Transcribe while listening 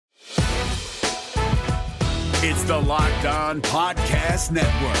It's the Locked On Podcast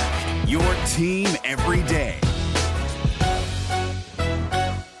Network, your team every day.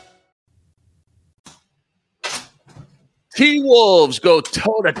 T-Wolves go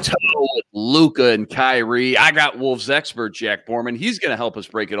toe-to-toe with Luka and Kyrie. I got Wolves expert Jack Borman. He's going to help us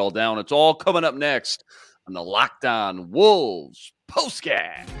break it all down. It's all coming up next on the Locked On Wolves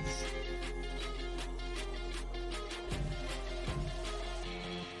POSTCAST.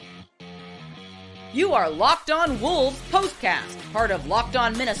 You are Locked On Wolves POSTCAST, part of Locked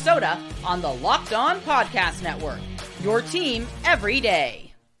On Minnesota on the Locked On Podcast Network. Your team every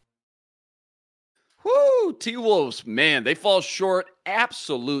day. Woo, T-Wolves, man, they fall short.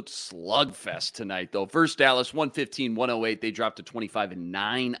 Absolute slugfest tonight, though. First, Dallas, 115-108. They dropped to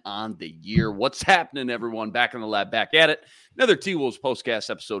 25-9 on the year. What's happening, everyone? Back in the lab, back at it. Another T-Wolves POSTCAST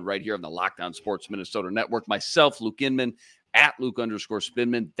episode right here on the Locked On Sports Minnesota Network. Myself, Luke Inman, at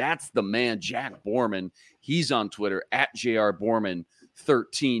Luke_Spinman. That's the man, Jack Borman. He's on Twitter, at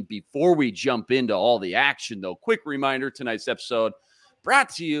JRBorman13. Before we jump into all the action, though, quick reminder, tonight's episode brought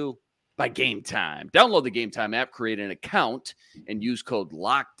to you by Game Time. Download the Game Time app, create an account, and use code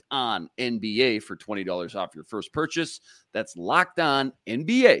LOCKEDONNBA for $20 off your first purchase. That's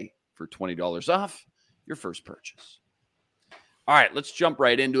LOCKEDONNBA for $20 off your first purchase. All right, let's jump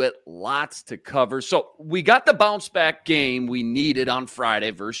right into it. Lots to cover. So we got the bounce back game we needed on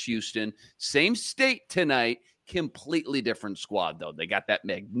Friday versus Houston. Same state tonight. Completely different squad, though. They got that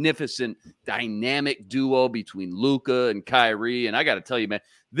magnificent dynamic duo between Luka and Kyrie. And I got to tell you, man,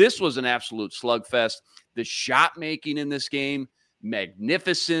 this was an absolute slugfest. The shot making in this game,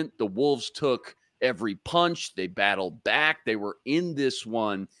 magnificent. The Wolves took every punch. They battled back. They were in this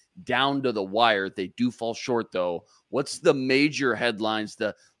one down to the wire. They do fall short, though. What's the major headlines,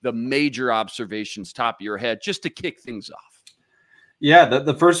 the major observations, top of your head, just to kick things off? Yeah,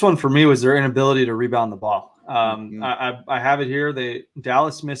 the first one for me was their inability to rebound the ball. I have it here.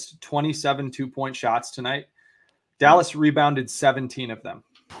 Dallas missed 27 2-point shots tonight. Dallas rebounded 17 of them.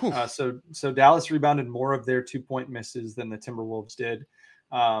 So Dallas rebounded more of their 2-point misses than the Timberwolves did.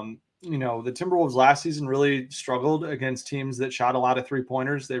 The Timberwolves last season really struggled against teams that shot a lot of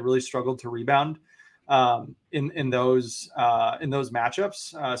 3-pointers. They really struggled to rebound in those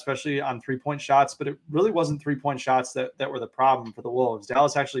matchups, especially on 3-point shots. But it really wasn't 3-point shots that were the problem for the Wolves.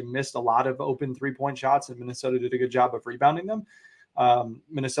 Dallas actually missed a lot of open 3-point shots, and Minnesota did a good job of rebounding them.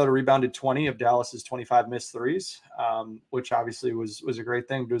 Minnesota rebounded 20 of Dallas's 25 missed threes, which obviously was a great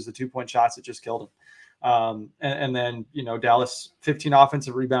thing, but it was the 2-point shots that just killed them. And then, Dallas, 15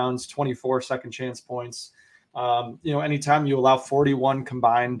 offensive rebounds, 24 second chance points. Anytime you allow 41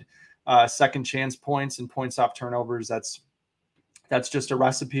 combined second chance points and points off turnovers, that's just a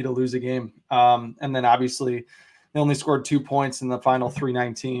recipe to lose a game. And then obviously they only scored 2 points in the final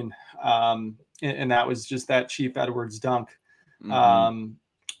 3:19. And that was just that cheap Edwards dunk.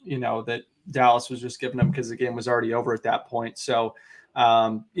 That Dallas was just giving them because the game was already over at that point. So,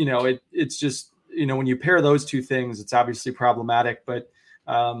 it's just, when you pair those two things, it's obviously problematic, but,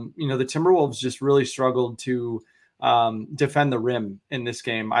 the Timberwolves just really struggled to defend the rim in this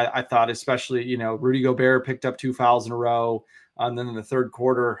game. I thought, especially, Rudy Gobert picked up 2 fouls in a row. And then in the third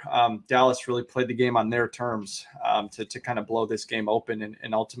quarter, Dallas really played the game on their terms to kind of blow this game open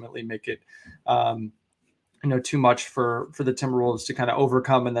and ultimately make it, too much for the Timberwolves to kind of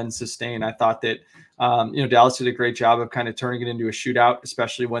overcome and then sustain. I thought that, Dallas did a great job of kind of turning it into a shootout,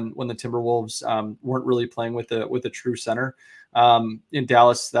 especially when the Timberwolves weren't really playing with a true center. In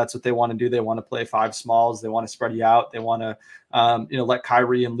Dallas, that's what they want to do. They want to play 5 smalls. They want to spread you out. They want to, let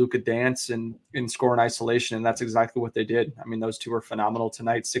Kyrie and Luka dance and score in isolation. And that's exactly what they did. I mean, those two were phenomenal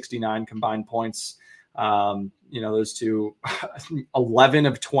tonight, 69 combined points. Those two, 11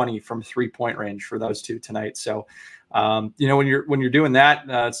 of 20 from 3-point range for those two tonight. So, when you're doing that,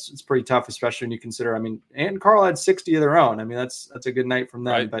 it's pretty tough, especially when you consider, and Carl had 60 of their own. That's a good night from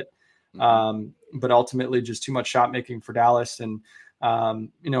them, right. But ultimately just too much shot making for Dallas and,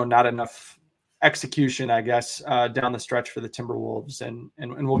 not enough execution, I guess, down the stretch for the Timberwolves. And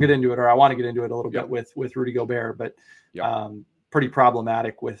we'll get into it, or I want to get into it a little bit with Rudy Gobert, but, pretty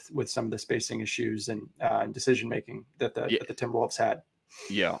problematic with some of the spacing issues and decision-making that the Timberwolves had.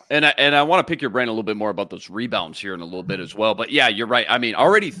 Yeah. And I want to pick your brain a little bit more about those rebounds here in a little bit as well. But yeah, you're right.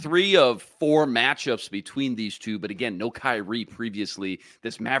 Already 3 of 4 matchups between these two, but again, no Kyrie previously.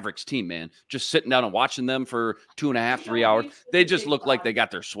 This Mavericks team, man, just sitting down and watching them for 2.5, 3 hours. They just look like they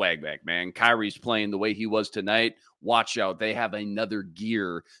got their swag back, man. Kyrie's playing the way he was tonight. Watch out. They have another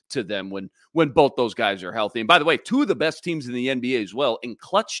gear to them when both those guys are healthy. And by the way, 2 of the best teams in the NBA as well in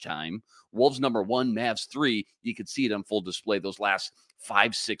clutch time Wolves number 1, Mavs 3. You could see it on full display those last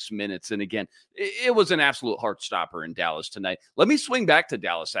 5-6 minutes. And again, it was an absolute heart stopper in Dallas tonight. Let me swing back to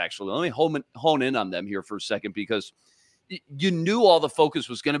Dallas, actually. Let me hone in on them here for a second, because you knew all the focus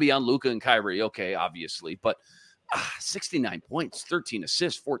was going to be on Luka and Kyrie. Okay, obviously, but 69 points, 13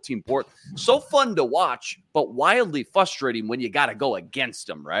 assists, 14 boards. So fun to watch, but wildly frustrating when you got to go against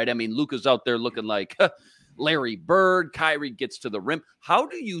them, right? I mean, Luka's out there looking like Larry Bird. Kyrie gets to the rim. How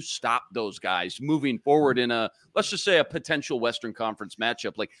do you stop those guys moving forward in let's just say a potential Western Conference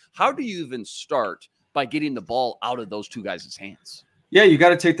matchup? Like, how do you even start by getting the ball out of those two guys' hands? Yeah, you got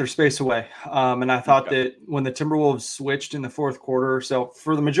to take their space away. And I thought that when the Timberwolves switched in the fourth quarter, so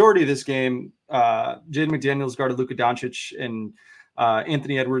for the majority of this game, Jaden McDaniels guarded Luka Doncic, and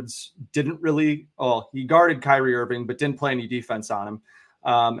Anthony Edwards didn't really – he guarded Kyrie Irving but didn't play any defense on him.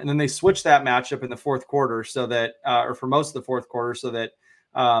 And then they switched that matchup in the fourth quarter so that or for most of the fourth quarter so that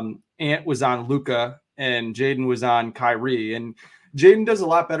Ant was on Luka and Jaden was on Kyrie. And Jaden does a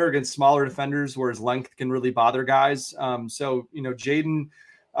lot better against smaller defenders where his length can really bother guys. So, Jaden,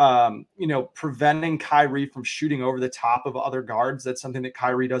 preventing Kyrie from shooting over the top of other guards, that's something that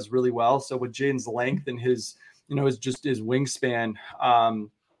Kyrie does really well. So with Jaden's length and his wingspan,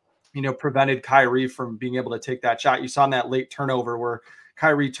 prevented Kyrie from being able to take that shot. You saw in that late turnover where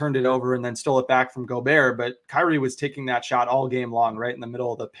Kyrie turned it over and then stole it back from Gobert, but Kyrie was taking that shot all game long, right in the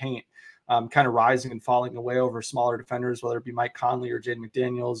middle of the paint. Kind of rising and falling away over smaller defenders, whether it be Mike Conley or Jaden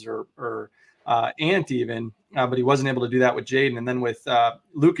McDaniels or Ant even, but he wasn't able to do that with Jaden. And then with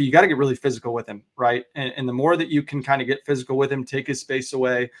Luka, you got to get really physical with him, right? And the more that you can kind of get physical with him, take his space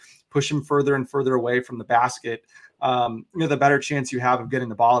away, push him further and further away from the basket, the better chance you have of getting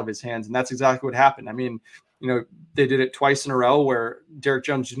the ball out of his hands. And that's exactly what happened. I mean, they did it twice in a row where Derek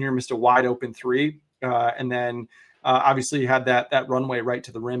Jones Jr. missed a wide open three, and then obviously, you had that runway right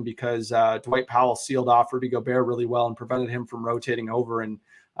to the rim because Dwight Powell sealed off Rudy Gobert really well and prevented him from rotating over and,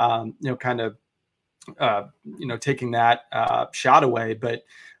 taking that shot away. But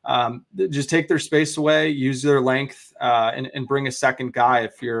just take their space away, use their length, and bring a second guy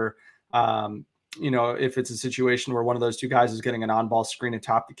if you're, if it's a situation where one of those two guys is getting an on-ball screen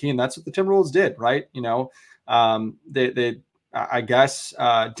atop the key. And that's what the Timberwolves did, right? They I guess,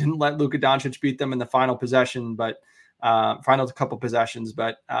 didn't let Luka Doncic beat them in the final possession, but final couple possessions.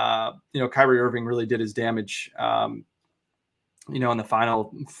 But, Kyrie Irving really did his damage, in the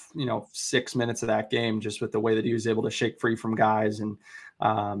final, 6 minutes of that game, just with the way that he was able to shake free from guys and,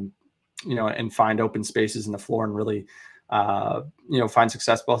 and find open spaces in the floor and really, find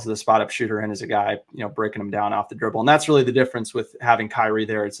success both as a spot up shooter and as a guy, breaking them down off the dribble. And that's really the difference with having Kyrie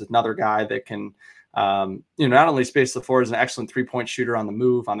there. It's another guy that can, not only space the floor, is an excellent 3-point shooter on the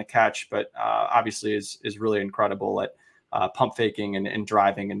move, on the catch, but obviously is really incredible at pump faking and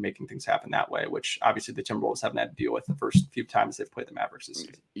driving and making things happen that way, which obviously the Timberwolves haven't had to deal with the first few times they've played the Mavericks this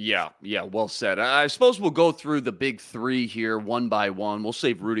season. Yeah, well said. I suppose we'll go through the big three here one by one. We'll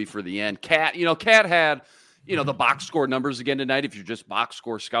save Rudy for the end. Cat had the box score numbers again tonight. If you're just box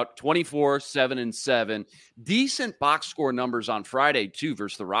score scout, 24, 7, and 7. Decent box score numbers on Friday, too,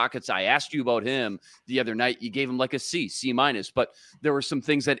 versus the Rockets. I asked you about him the other night. You gave him like a C minus, but there were some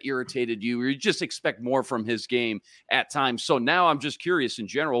things that irritated you. You just expect more from his game at times. So now I'm just curious in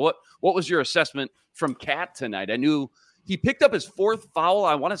general, what was your assessment from Cat tonight? I knew he picked up his fourth foul,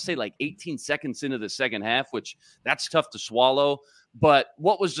 I want to say like 18 seconds into the second half, which that's tough to swallow. But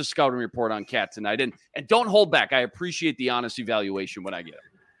what was the scouting report on Cat tonight? And don't hold back. I appreciate the honest evaluation when I get it.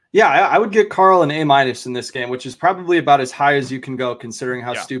 Yeah, I would get Carl an A- in this game, which is probably about as high as you can go considering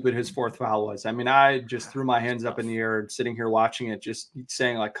how stupid his fourth foul was. I mean, I just threw my hands up in the air sitting here watching it, just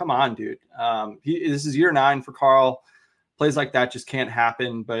saying like, come on, dude. This is year 9 for Carl. Plays like that just can't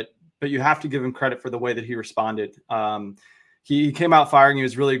happen, but you have to give him credit for the way that he responded. He came out firing. He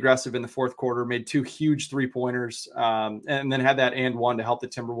was really aggressive in the fourth quarter, made 2 huge 3-pointers, and then had that and one to help the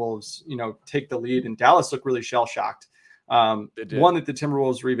Timberwolves, take the lead. And Dallas looked really shell-shocked. One, that the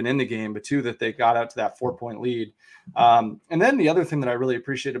Timberwolves were even in the game, but 2, that they got out to that 4-point lead. And then the other thing that I really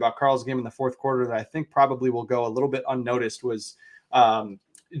appreciated about Carl's game in the fourth quarter that I think probably will go a little bit unnoticed was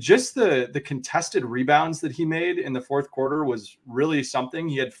just the contested rebounds that he made in the fourth quarter was really something.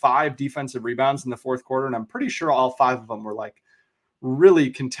 He had 5 defensive rebounds in the fourth quarter, and I'm pretty sure all 5 of them were like really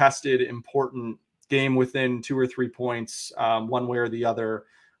contested, important, game within 2 or 3 points, one way or the other.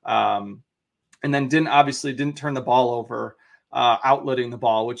 And then didn't turn the ball over, outletting the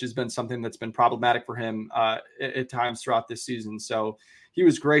ball, which has been something that's been problematic for him at times throughout this season. So he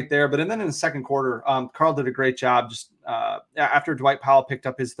was great there. But then in the second quarter, Carl did a great job. Just after Dwight Powell picked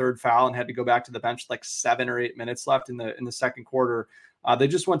up his 3rd foul and had to go back to the bench, like 7 or 8 minutes left in the second quarter, They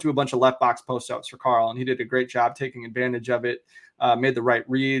just went to a bunch of left box post-ups for Karl, and he did a great job taking advantage of it, made the right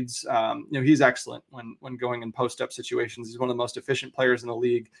reads. He's excellent when going in post-up situations. He's one of the most efficient players in the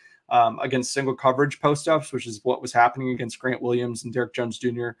league against single coverage post-ups, which is what was happening against Grant Williams and Derrick Jones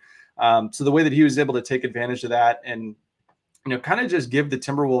Jr. So the way that he was able to take advantage of that and, kind of just give the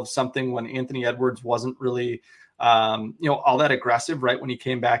Timberwolves something when Anthony Edwards wasn't really, all that aggressive right when he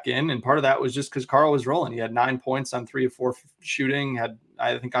came back in. And part of that was just because Karl was rolling. He had 9 points on 3 of 4 shooting,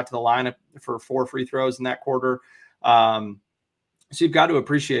 I think got to the line for 4 free throws in that quarter. So you've got to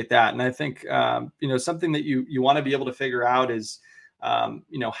appreciate that. And I think, something that you want to be able to figure out is,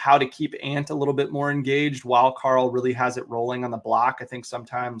 how to keep Ant a little bit more engaged while Karl really has it rolling on the block. I think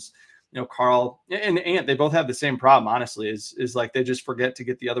sometimes, Karl and Ant, they both have the same problem, honestly, is like they just forget to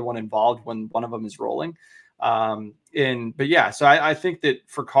get the other one involved when one of them is rolling. So I think that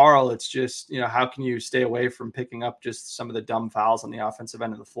for Karl, it's just, how can you stay away from picking up just some of the dumb fouls on the offensive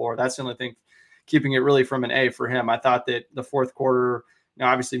end of the floor? That's the only thing keeping it really from an A for him. I thought that the fourth quarter,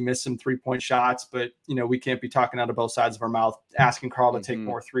 obviously missed some 3-point shots, but, we can't be talking out of both sides of our mouth, asking Karl to take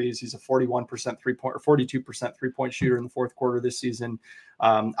more threes. He's a 41% 3-point or 42% 3-point shooter in the fourth quarter this season.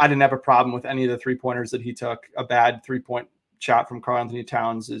 I didn't have a problem with any of the 3-pointers that he took. A bad 3-point shot from Karl Anthony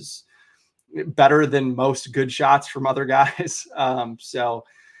Towns is better than most good shots from other guys. So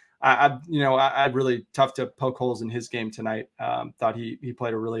I really tough to poke holes in his game tonight. Thought he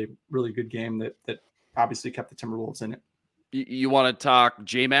played a really, really good game that obviously kept the Timberwolves in it. You want to talk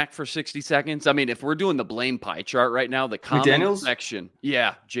J-Mac for 60 seconds? I mean, if we're doing the blame pie chart right now, the comment section.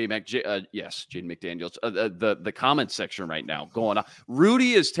 Yeah, J-Mac. Yes, Jaden McDaniels. The comment section right now going on.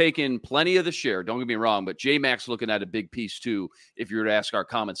 Rudy has taken plenty of the share. Don't get me wrong, but J-Mac's looking at a big piece too, if you were to ask our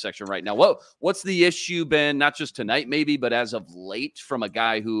comment section right now. What's the issue been, not just tonight maybe, but as of late from a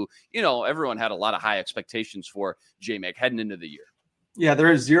guy who, everyone had a lot of high expectations for J-Mac heading into the year? Yeah,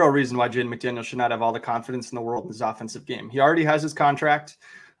 there is zero reason why Jaden McDaniels should not have all the confidence in the world in his offensive game. He already has his contract.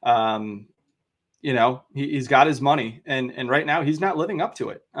 He's got his money, and right now he's not living up to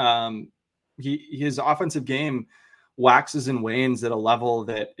it. His offensive game waxes and wanes at a level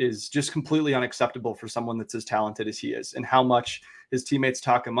that is just completely unacceptable for someone that's as talented as he is, and how much his teammates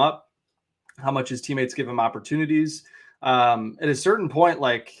talk him up, how much his teammates give him opportunities. At a certain point,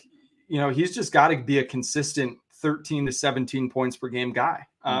 he's just got to be a consistent 13 to 17 points per game guy.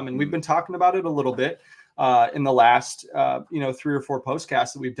 And we've been talking about it a little bit in the last, 3 or 4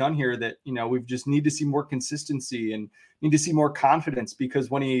 postcasts that we've done here that, we've just need to see more consistency and need to see more confidence, because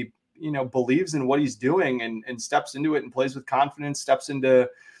when he, believes in what he's doing and steps into it and plays with confidence, steps into,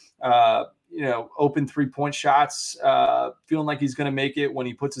 open 3-point shots, feeling like he's going to make it when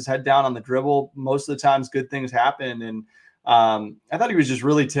he puts his head down on the dribble, most of the times good things happen. And I thought he was just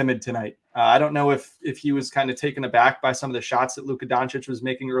really timid tonight. I don't know if he was kind of taken aback by some of the shots that Luka Doncic was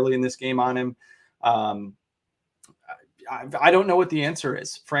making early in this game on him. I don't know what the answer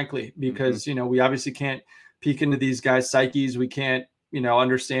is, frankly, because, we obviously can't peek into these guys' psyches. We can't,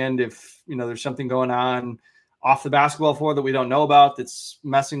 understand if, there's something going on off the basketball floor that we don't know about that's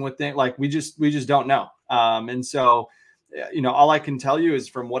messing with things. Like we just don't know. And so, all I can tell you is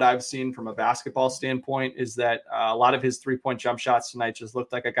from what I've seen from a basketball standpoint is that a lot of his 3-point jump shots tonight just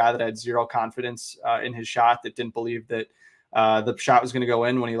looked like a guy that had zero confidence in his shot, that didn't believe that the shot was going to go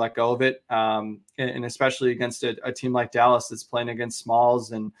in when he let go of it. And especially against a team like Dallas that's playing against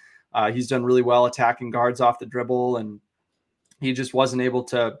smalls. And he's done really well attacking guards off the dribble. And he just wasn't able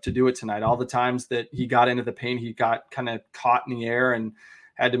to do it tonight. All the times that he got into the paint, he got kind of caught in the air and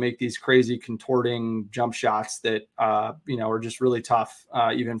had to make these crazy contorting jump shots that, are just really tough,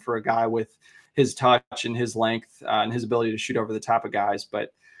 even for a guy with his touch and his length and his ability to shoot over the top of guys.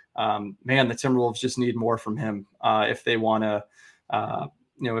 But the Timberwolves just need more from him if they want to,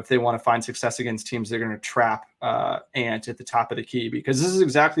 find success against teams. They're going to trap Ant at the top of the key, because this is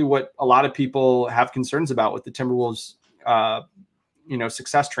exactly what a lot of people have concerns about with the Timberwolves,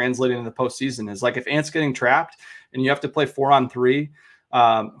 success translating in the postseason is like, if Ant's getting trapped and you have to play 4-on-3,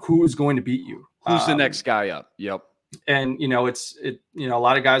 who's going to beat you? Who's the next guy up? Yep. And, a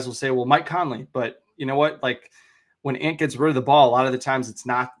lot of guys will say, well, Mike Conley, but you know what? Like when Ant gets rid of the ball, a lot of the times it's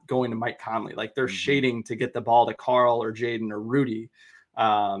not going to Mike Conley. Like they're shading to get the ball to Karl or Jaden or Rudy,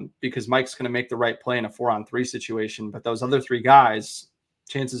 because Mike's going to make the right play in a 4-on-3 situation. But those other 3 guys,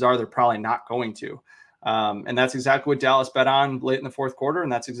 chances are they're probably not going to. And that's exactly what Dallas bet on late in the fourth quarter.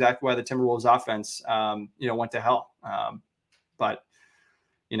 And that's exactly why the Timberwolves offense, went to hell. But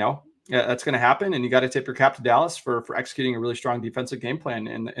that's going to happen. And you got to tip your cap to Dallas for executing a really strong defensive game plan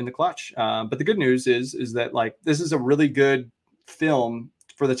in the clutch. But the good news is that like, this is a really good film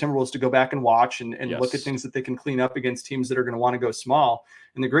for the Timberwolves to go back and watch and Yes. look at things that they can clean up against teams that are going to want to go small.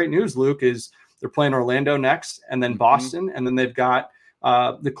 And the great news, Luke, is they're playing Orlando next and then Boston. And then they've got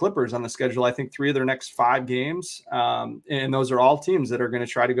the Clippers on the schedule, I think 3 of their next 5 games. And those are all teams that are going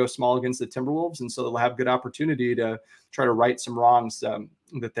to try to go small against the Timberwolves. And so they'll have good opportunity to try to right some wrongs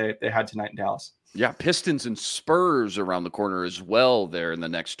that they had tonight in Dallas. Yeah, Pistons and Spurs around the corner as well there in the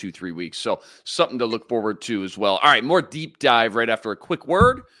next 2-3 weeks. So something to look forward to as well. All right, more deep dive right after a quick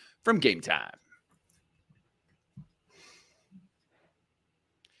word from Game Time.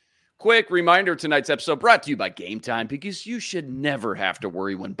 Quick reminder, tonight's episode brought to you by Game Time, because you should never have to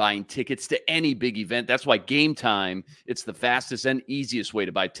worry when buying tickets to any big event. That's why Game Time, it's the fastest and easiest way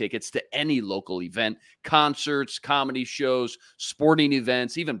to buy tickets to any local event, concerts, comedy shows, sporting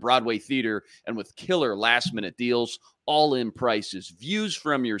events, even Broadway theater, and with killer last-minute deals, all-in prices, views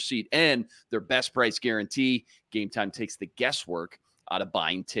from your seat, and their best price guarantee. Game Time takes the guesswork out of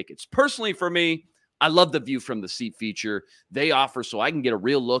buying tickets. Personally, for me, I love the view from the seat feature they offer, so I can get a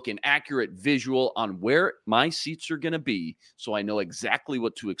real look and accurate visual on where my seats are going to be, so I know exactly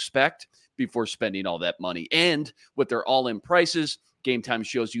what to expect before spending all that money. And with their all-in prices, Game Time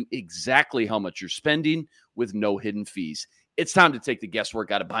shows you exactly how much you're spending with no hidden fees. It's time to take the guesswork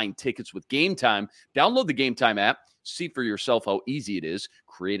out of buying tickets with Game Time. Download the Game Time app. See for yourself how easy it is.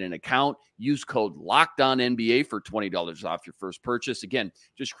 Create an account. Use code LOCKEDONNBA for $20 off your first purchase. Again,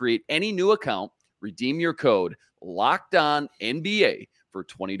 just create any new account. Redeem your code LOCKEDONNBA for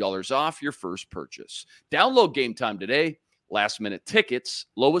 $20 off your first purchase. Download Game Time today. Last-minute tickets,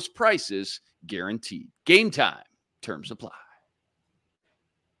 lowest prices, guaranteed. Game Time. Terms apply.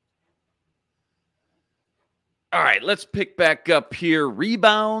 All right, let's pick back up here.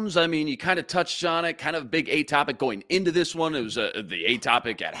 Rebounds. I mean, you kind of touched on it. Kind of a big A topic going into this one. It was the A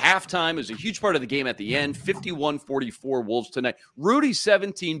topic at halftime. It was a huge part of the game at the end. 51-44 Wolves tonight. Rudy,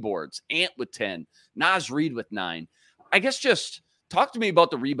 17 boards. Ant with 10. Naz Reid with 9. I guess just talk to me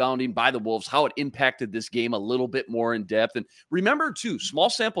about the rebounding by the Wolves, how it impacted this game a little bit more in depth. And remember, too, small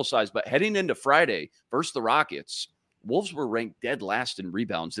sample size, but heading into Friday versus the Rockets, Wolves were ranked dead last in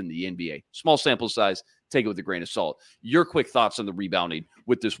rebounds in the NBA. Small sample size. Take it with a grain of salt. Your quick thoughts on the rebounding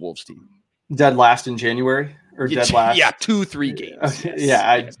with this Wolves team? Dead last in January or dead last? Yeah, 2-3 games. Yes,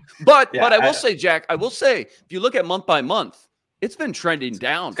 yeah. But I will say, Jack, if you look at month by month, it's been trending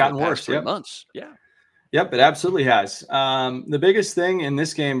down. It's gotten for the past worse. 3 months. Yeah. Yep, it absolutely has. The biggest thing in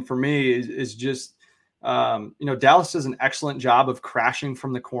this game for me is just, Dallas does an excellent job of crashing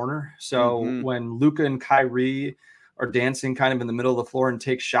from the corner. So when Luka and Kyrie are dancing kind of in the middle of the floor and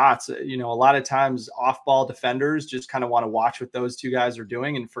take shots, a lot of times off-ball defenders just kind of want to watch what those two guys are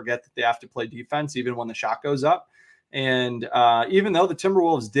doing and forget that they have to play defense even when the shot goes up. And even though the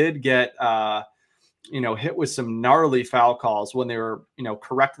Timberwolves did get, hit with some gnarly foul calls when they were,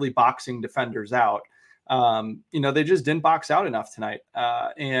 correctly boxing defenders out, they just didn't box out enough tonight.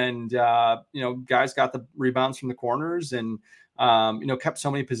 Guys got the rebounds from the corners and, kept so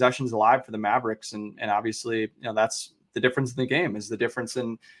many possessions alive for the Mavericks. And obviously, that's the difference in the game, is the difference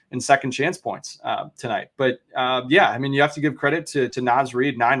in second chance points tonight. But you have to give credit to Naz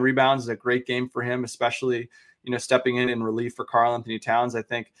Reid. 9 rebounds is a great game for him, especially, stepping in relief for Karl Anthony Towns. I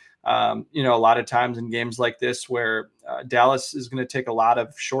think, a lot of times in games like this where Dallas is going to take a lot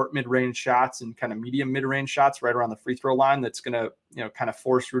of short mid-range shots and kind of medium mid-range shots right around the free throw line. That's going to, kind of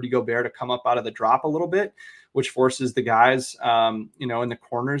force Rudy Gobert to come up out of the drop a little bit, which forces the guys, in the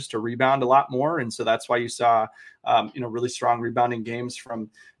corners to rebound a lot more. And so that's why you saw, really strong rebounding games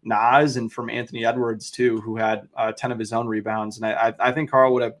from Naz and from Anthony Edwards too, who had 10 of his own rebounds. And I think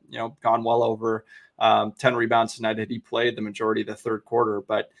Karl would have, gone well over 10 rebounds tonight had he played the majority of the third quarter.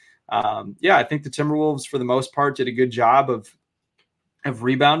 But I think the Timberwolves, for the most part, did a good job of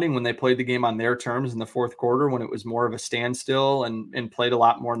rebounding when they played the game on their terms in the fourth quarter, when it was more of a standstill and played a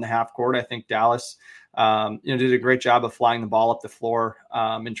lot more in the half court. I think Dallas, did a great job of flying the ball up the floor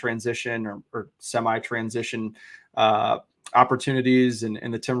in transition or semi-transition opportunities.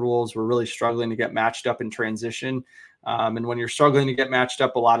 And the Timberwolves were really struggling to get matched up in transition. And when you're struggling to get matched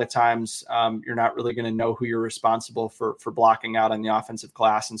up, a lot of times you're not really going to know who you're responsible for blocking out on the offensive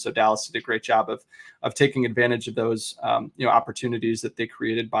glass. And so Dallas did a great job of taking advantage of those opportunities that they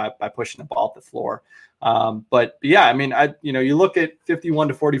created by pushing the ball up the floor. You look at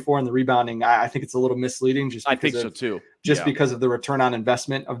 51-44 in the rebounding. I think it's a little misleading. I think so too. Because of the return on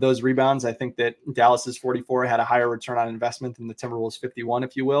investment of those rebounds. I think that Dallas's 44 had a higher return on investment than the Timberwolves 51,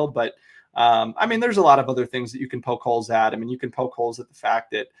 if you will. But there's a lot of other things that you can poke holes at. You can poke holes at the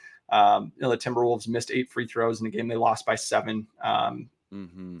fact that, the Timberwolves missed 8 free throws in a game they lost by 7.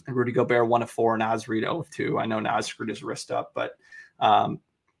 Rudy Gobert 1 of 4, Naz Reid 0 of 2. I know Naz screwed his wrist up, but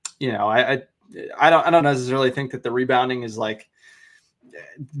I don't necessarily think that the rebounding is like,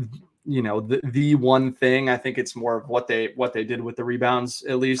 the one thing. I think it's more of what they did with the rebounds,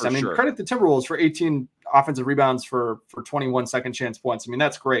 at least. Credit the Timberwolves for 18 offensive rebounds for 21 second chance points.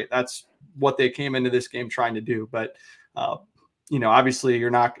 That's great. That's what they came into this game trying to do. But, obviously you're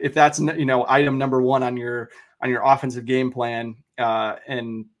not, if that's, item number one on your offensive game plan,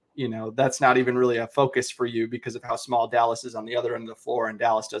 and that's not even really a focus for you because of how small Dallas is on the other end of the floor, and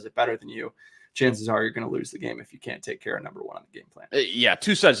Dallas does it better than you. Chances are you're going to lose the game if you can't take care of number one on the game plan. Yeah,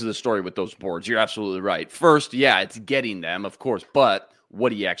 two sides of the story with those boards. You're absolutely right. First, it's getting them, of course, but what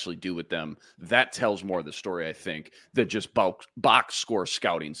do you actually do with them? That tells more of the story, I think, than just box score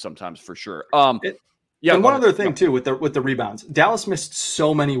scouting sometimes, for sure. And one other thing too with the rebounds, Dallas missed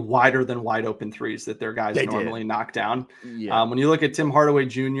so many wider than wide open threes that their guys normally knock down. Yeah. When you look at Tim Hardaway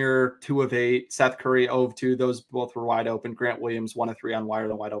Jr., 2 of 8, Seth Curry 0 of 2, those both were wide open. Grant Williams 1 of 3 on wider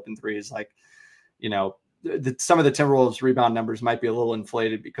than wide open threes. Like, some of the Timberwolves rebound numbers might be a little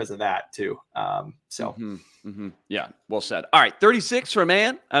inflated because of that too. Yeah, well said. All right, 36 from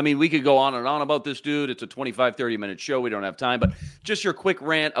Ant. We could go on and on about this dude. It's a 25, 30-minute show. We don't have time, but just your quick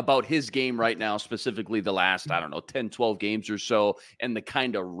rant about his game right now, specifically the last, 10, 12 games or so, and the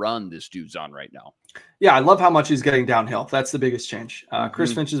kind of run this dude's on right now. Yeah, I love how much he's getting downhill. That's the biggest change.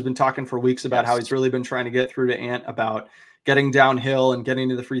 Chris Finch has been talking for weeks about how he's really been trying to get through to Ant about getting downhill and getting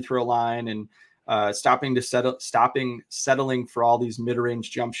to the free throw line and settling for all these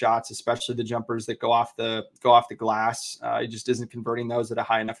mid-range jump shots, especially the jumpers that go off the glass. He just isn't converting those at a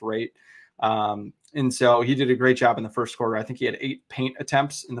high enough rate. And so he did a great job in the first quarter. I think he had 8 paint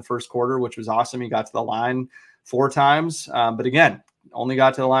attempts in the first quarter, which was awesome. He got to the line 4 times, but again, only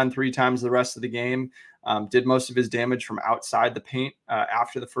got to the line 3 times the rest of the game. Did most of his damage from outside the paint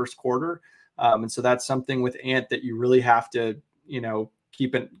after the first quarter. And so that's something with Ant that you really have to,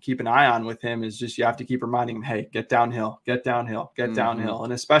 keep an eye on with him, is just you have to keep reminding him, hey, get downhill.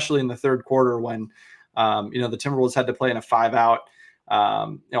 And especially in the third quarter when, the Timberwolves had to play in a 5-out,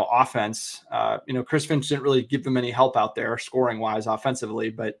 offense. Chris Finch didn't really give them any help out there scoring wise offensively,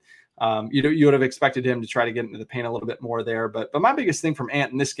 but you would have expected him to try to get into the paint a little bit more there. But my biggest thing from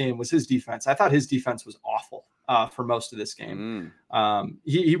Ant in this game was his defense. I thought his defense was awful for most of this game.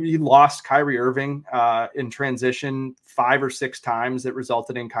 He lost Kyrie Irving in transition 5 or 6 times that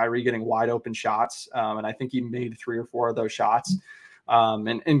resulted in Kyrie getting wide open shots. And I think he made 3 or 4 of those shots.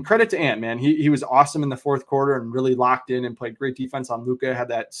 And credit to Ant, man. He was awesome in the fourth quarter and really locked in and played great defense on Luka, had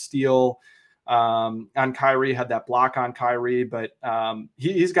that steal on Kyrie, had that block on Kyrie, but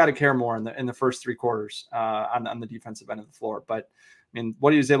he's got to care more in the first 3 quarters on the defensive end of the floor. But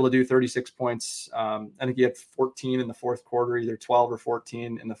what he was able to do, 36 points. I think he had 14 in the fourth quarter, either 12 or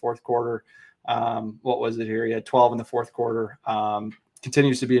 14 in the fourth quarter. What was it here? He had 12 in the fourth quarter.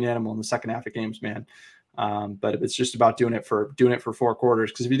 Continues to be an animal in the second half of games, man. But it's just about doing it for 4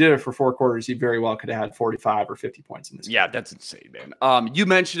 quarters. Because if he did it for 4 quarters, he very well could have had 45 or 50 points in this game. Yeah, that's insane, man. You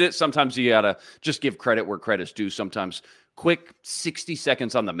mentioned it. Sometimes you gotta just give credit where credit's due. Sometimes quick 60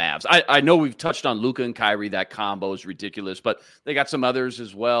 seconds on the Mavs. I know we've touched on Luka and Kyrie. That combo is ridiculous, but they got some others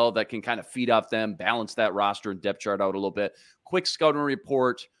as well that can kind of feed off them, balance that roster and depth chart out a little bit. Quick scouting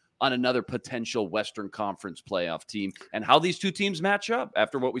report on another potential Western Conference playoff team and how these two teams match up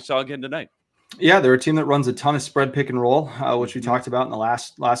after what we saw again tonight. Yeah, they're a team that runs a ton of spread pick and roll, which we talked about in the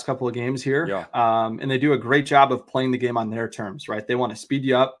last couple of games here. Yeah. And they do a great job of playing the game on their terms, right? They want to speed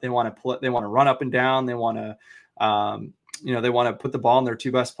you up. They want to run up and down. They want to, they want to put the ball in their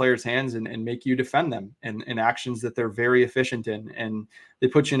 2 best players' hands and make you defend them in actions that they're very efficient in. And they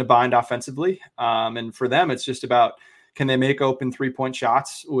put you in a bind offensively. And for them, it's just about, can they make open 3-point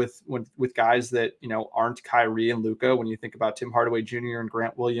shots with guys that, aren't Kyrie and Luka? When you think about Tim Hardaway Jr. and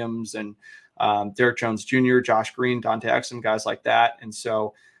Grant Williams and Derek Jones Jr., Josh Green, Dante Exum, guys like that. And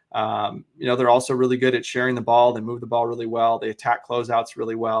so, they're also really good at sharing the ball. They move the ball really well. They attack closeouts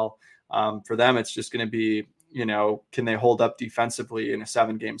really well. For them, it's just going to be, can they hold up defensively in a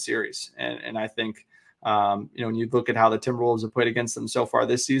 7-game series? And I think, when you look at how the Timberwolves have played against them so far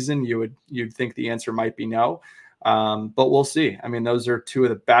this season, you'd think the answer might be no. But we'll see. Those are 2 of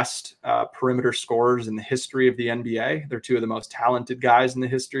the best perimeter scorers in the history of the NBA. They're 2 of the most talented guys in the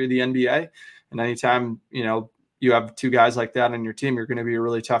history of the NBA. And anytime, you have 2 guys like that on your team, you're going to be a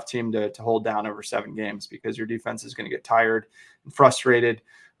really tough team to hold down over 7 games because your defense is going to get tired and frustrated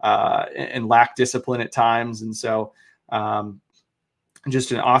and lack discipline at times. And so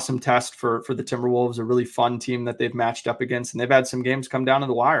just an awesome test for the Timberwolves, a really fun team that they've matched up against. And they've had some games come down to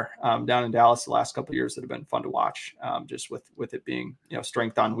the wire down in Dallas the last couple of years that have been fun to watch, just with it being,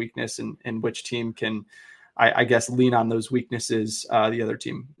 strength on weakness and which team can I guess, lean on those weaknesses, the other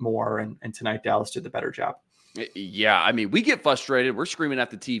team more. And tonight, Dallas did the better job. Yeah, I mean, we get frustrated. We're screaming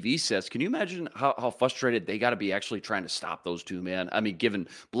at the TV sets. Can you imagine how frustrated they got to be actually trying to stop those two, man? I mean, giving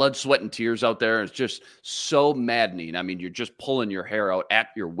blood, sweat, and tears out there. It's just so maddening. I mean, you're just pulling your hair out at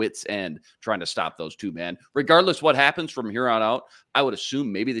your wit's end trying to stop those two, man. Regardless what happens from here on out, I would assume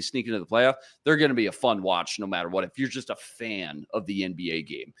maybe they sneak into the playoff. They're going to be a fun watch no matter what, if you're just a fan of the NBA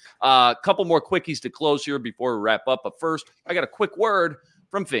game. A couple more quickies to close here before we wrap up. But first, I got a quick word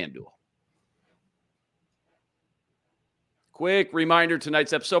from FanDuel. Quick reminder,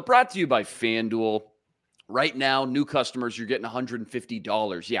 tonight's episode brought to you by FanDuel. Right now, new customers, you're getting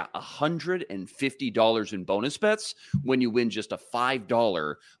 $150. Yeah, $150 in bonus bets when you win just a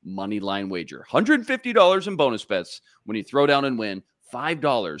 $5 money line wager. $150 in bonus bets when you throw down and win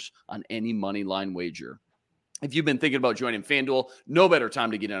 $5 on any money line wager. If you've been thinking about joining FanDuel, no better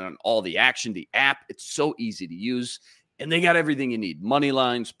time to get in on all the action. The app, it's so easy to use, and they got everything you need. Money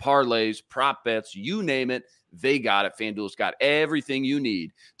lines, parlays, prop bets, you name it. They got it. FanDuel's got everything you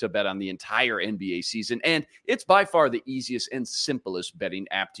need to bet on the entire NBA season, and it's by far the easiest and simplest betting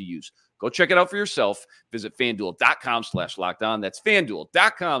app to use. Go check it out for yourself. Visit FanDuel.com/lockedon. That's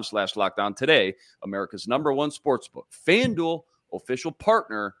FanDuel.com/lockedon today. America's #1 sportsbook. FanDuel, official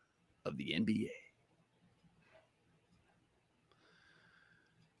partner of the NBA.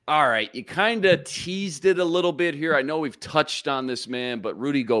 All right, you kind of teased it a little bit here. I know we've touched on this, man, but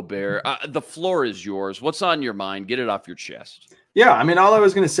Rudy Gobert, the floor is yours. What's on your mind? Get it off your chest. Yeah, I mean, all I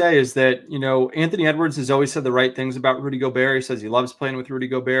was going to say is that, Anthony Edwards has always said the right things about Rudy Gobert. He says he loves playing with Rudy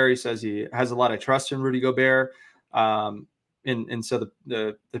Gobert. He says he has a lot of trust in Rudy Gobert. And so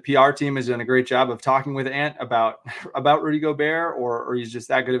the PR team has done a great job of talking with Ant about Rudy Gobert, or he's just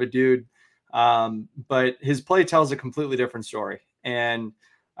that good of a dude. But his play tells a completely different story. And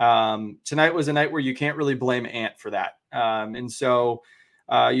tonight was a night where you can't really blame Ant for that. And so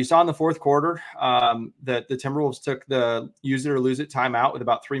you saw in the fourth quarter that the Timberwolves took the use it or lose it timeout with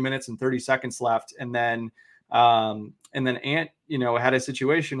about 3 minutes and 30 seconds left. And then Ant, had a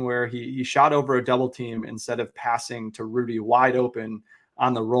situation where he shot over a double team instead of passing to Rudy wide open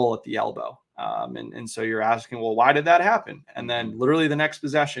on the roll at the elbow. And so you're asking, well, why did that happen? And then literally the next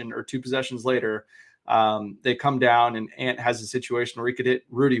possession or two possessions later, they come down and Ant has a situation where he could hit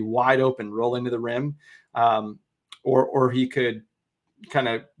Rudy wide open, roll into the rim, or he could kind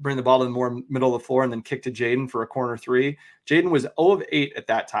of bring the ball to the more middle of the floor and then kick to Jaden for a corner three. Jaden was 0 of 8 at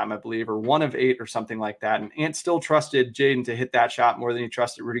that time, I believe, or 1 of 8 or something like that. And Ant still trusted Jaden to hit that shot more than he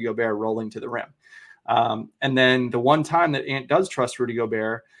trusted Rudy Gobert rolling to the rim. And then the one time that Ant does trust Rudy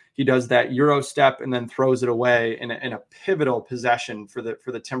Gobert, he does that Euro step and then throws it away in a pivotal possession for the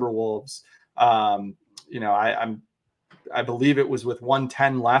Timberwolves. I believe it was with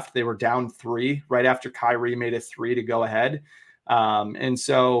 1:10 left. They were down 3 right after Kyrie made a 3 to go ahead. And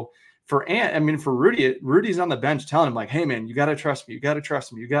so for Ant, for Rudy's on the bench telling him like, hey man, you got to trust me. You got to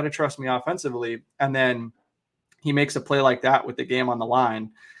trust me. You got to trust me offensively. And then he makes a play like that with the game on the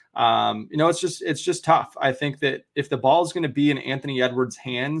line. It's just tough. I think that if the ball is going to be in Anthony Edwards'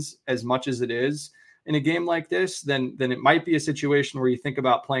 hands as much as it is in a game like this, then it might be a situation where you think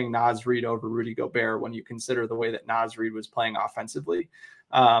about playing Naz Reid over Rudy Gobert when you consider the way that Naz Reid was playing offensively.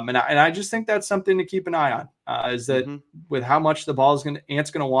 And I just think that's something to keep an eye on, is that with how much the ball is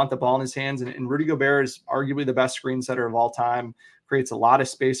Ant's going to want the ball in his hands. And Rudy Gobert is arguably the best screen setter of all time, creates a lot of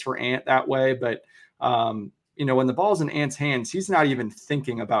space for Ant that way. But, when the ball's in Ant's hands, he's not even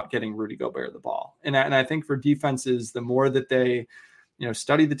thinking about getting Rudy Gobert the ball. And I think for defenses, the more that they,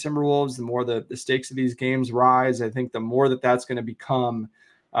 study the Timberwolves, the more the stakes of these games rise. I think the more that's going to become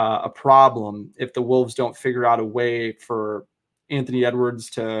a problem if the Wolves don't figure out a way for Anthony Edwards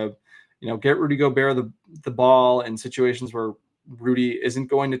to, get Rudy Gobert the ball in situations where Rudy isn't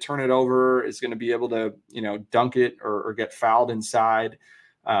going to turn it over, is going to be able to, dunk it or get fouled inside.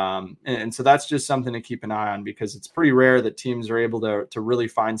 And so that's just something to keep an eye on, because it's pretty rare that teams are able to really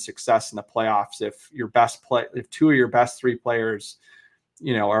find success in the playoffs if if 2 of your best 3 players,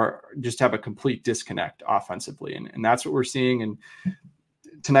 are just have a complete disconnect offensively. And that's what we're seeing. And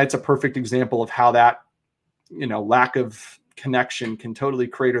tonight's a perfect example of how that, lack of connection can totally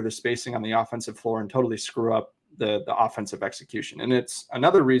crater the spacing on the offensive floor and totally screw up the offensive execution. And it's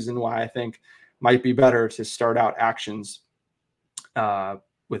another reason why I think might be better to start out actions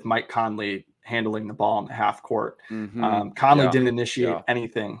with Mike Conley handling the ball in the half court. Conley didn't initiate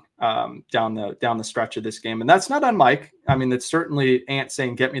anything down the stretch of this game. And that's not on Mike. That's certainly Ant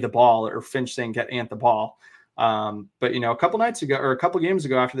saying, get me the ball, or Finch saying, get Ant the ball. But, a couple nights ago, or a couple games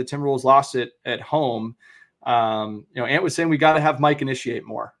ago, after the Timberwolves lost it at home, Ant was saying we got to have Mike initiate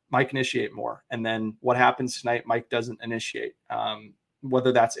more. Mike initiate more. And then what happens tonight, Mike doesn't initiate.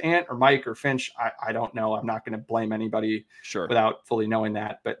 Whether that's Ant or Mike or Finch, I don't know. I'm not going to blame anybody without fully knowing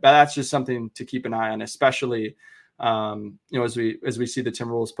that. But that's just something to keep an eye on, especially as we see the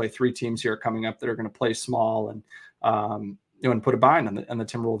Timberwolves play 3 teams here coming up that are going to play small and and put a bind on the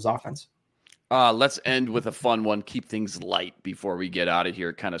Timberwolves offense. Let's end with a fun one. Keep things light before we get out of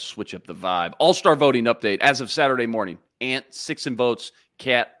here. Kind of switch up the vibe. All-Star voting update as of Saturday morning. Ant 6th in votes.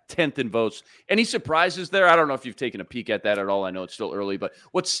 Cat 10th in votes. Any surprises there? I don't know if you've taken a peek at that at all. I know it's still early, but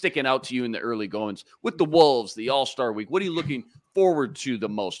what's sticking out to you in the early goings with the Wolves, the All-Star Week? What are you looking forward to the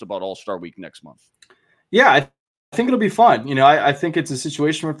most about All-Star Week next month? Yeah, I think it'll be fun. I think it's a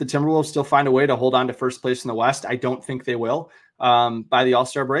situation where if the Timberwolves still find a way to hold on to first place in the West, I don't think they will by the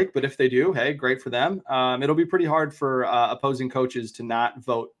All-Star break. But if they do, hey, great for them. It'll be pretty hard for opposing coaches to not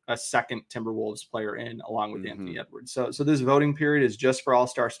vote a second Timberwolves player in along with Anthony Edwards. So this voting period is just for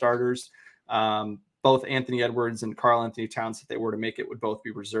All-Star starters. Both Anthony Edwards and Karl-Anthony Towns, if they were to make it, would both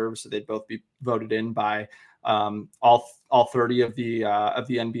be reserved. So they'd both be voted in by all 30 of the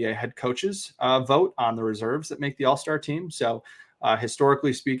NBA head coaches vote on the reserves that make the All-Star team. So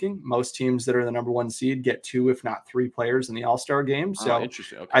historically speaking, most teams that are the number 1 seed get 2, if not 3 players in the All-Star game. So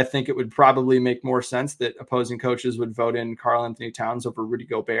interesting. Okay. I think it would probably make more sense that opposing coaches would vote in Karl-Anthony Towns over Rudy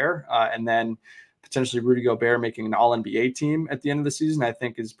Gobert, and then potentially Rudy Gobert making an All-NBA team at the end of the season, I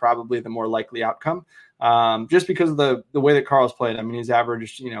think is probably the more likely outcome. Just because of the way that Karl's played. I mean, he's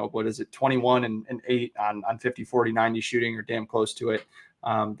averaged, 21 and 8 on 50, 40, 90 shooting, or damn close to it.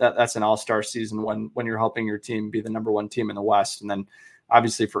 That's an all-star season when you're helping your team be the number 1 team in the West. And then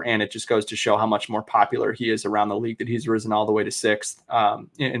obviously for Ant, it just goes to show how much more popular he is around the league, that he's risen all the way to 6th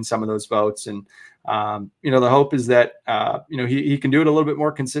in some of those votes. And, the hope is that, he can do it a little bit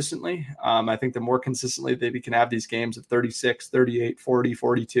more consistently. I think the more consistently that he can have these games of 36, 38, 40,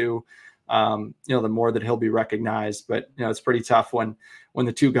 42, the more that he'll be recognized. But, it's pretty tough when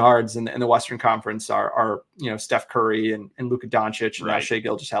the 2 guards in the Western Conference are Steph Curry and Luka Doncic and right. Shai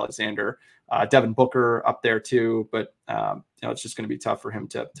Gilgeous-Alexander, Devin Booker up there too. But, it's just going to be tough for him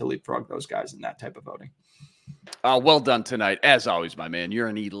to leapfrog those guys in that type of voting. Well done tonight. As always, my man, you're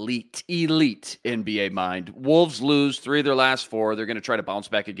an elite NBA mind. Wolves lose 3 of their last 4. They're going to try to bounce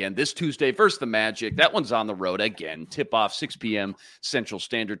back again this Tuesday versus the Magic. That one's on the road again. Tip off 6 p.m. Central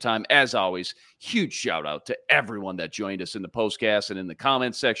Standard Time. As always, huge shout out to everyone that joined us in the postcast and in the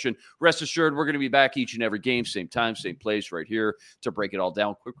comments section. Rest assured, we're going to be back each and every game, same time, same place, right here to break it all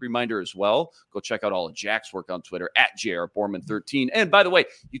down. Quick reminder as well, go check out all of Jack's work on Twitter at JRBorman13. And by the way,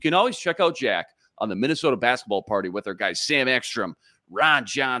 you can always check out Jack on the Minnesota basketball party with our guys Sam Ekstrom, Ron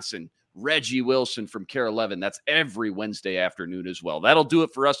Johnson, Reggie Wilson from Care 11. That's every Wednesday afternoon as well. That'll do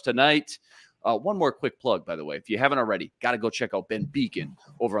it for us tonight. One more quick plug, by the way. If you haven't already, got to go check out Ben Beacon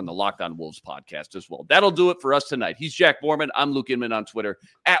over on the Locked On Wolves podcast as well. That'll do it for us tonight. He's Jack Borman. I'm Luke Inman on Twitter,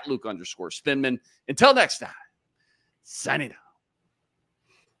 at Luke_Spinman. Until next time, signing out.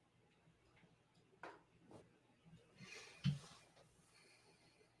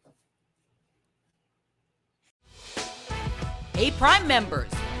 Hey, Prime members,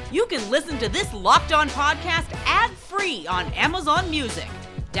 you can listen to this Locked On podcast ad-free on Amazon Music.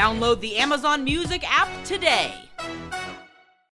 Download the Amazon Music app today.